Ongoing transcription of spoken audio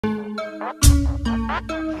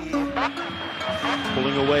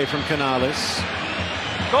Pulling away from Canales.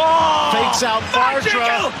 Oh, fakes out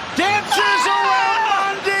Bartra, dances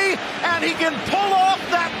around Andy, and he can pull off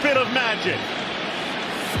that bit of magic.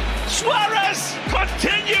 Suarez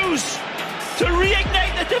continues to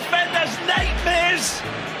reignite the defenders' nightmares,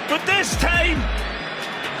 but this time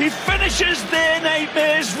he finishes their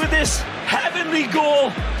nightmares with this heavenly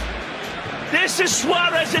goal. This is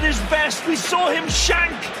Suarez at his best. We saw him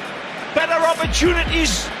shank better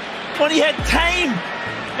opportunities when he had time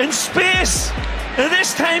and space. And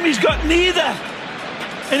this time he's got neither.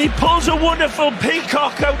 And he pulls a wonderful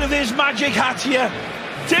peacock out of his magic hat here.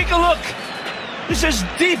 Take a look. This is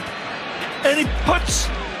deep. And he puts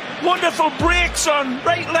wonderful brakes on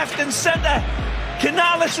right, left and centre.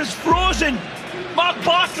 Canales is frozen. Mark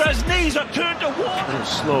Bartra's knees are turned to water. A little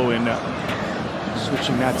slow in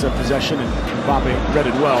switching that possession, and Mbappe read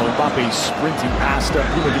it well. Mbappe sprinting past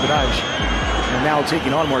Bruno Guimaraes. And now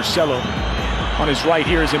taking on Marcelo. On his right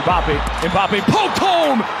here is Mbappe. Mbappe poked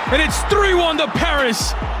home, and it's 3-1 to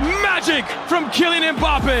Paris. Magic from Kylian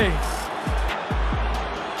Mbappé.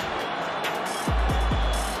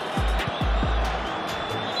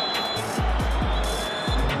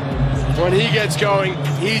 When he gets going,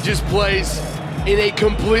 he just plays in a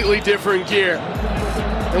completely different gear.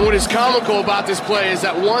 And what is comical about this play is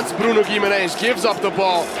that once Bruno Guimaraes gives up the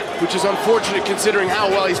ball, which is unfortunate considering how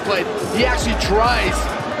well he's played, he actually tries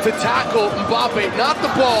to tackle Mbappe, not the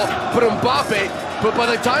ball, but Mbappe. But by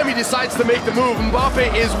the time he decides to make the move,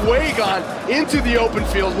 Mbappe is way gone into the open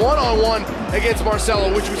field, one-on-one against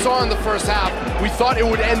Marcelo, which we saw in the first half. We thought it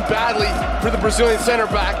would end badly for the Brazilian center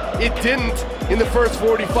back. It didn't in the first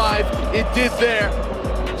 45. It did there.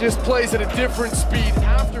 Just plays at a different speed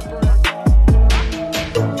after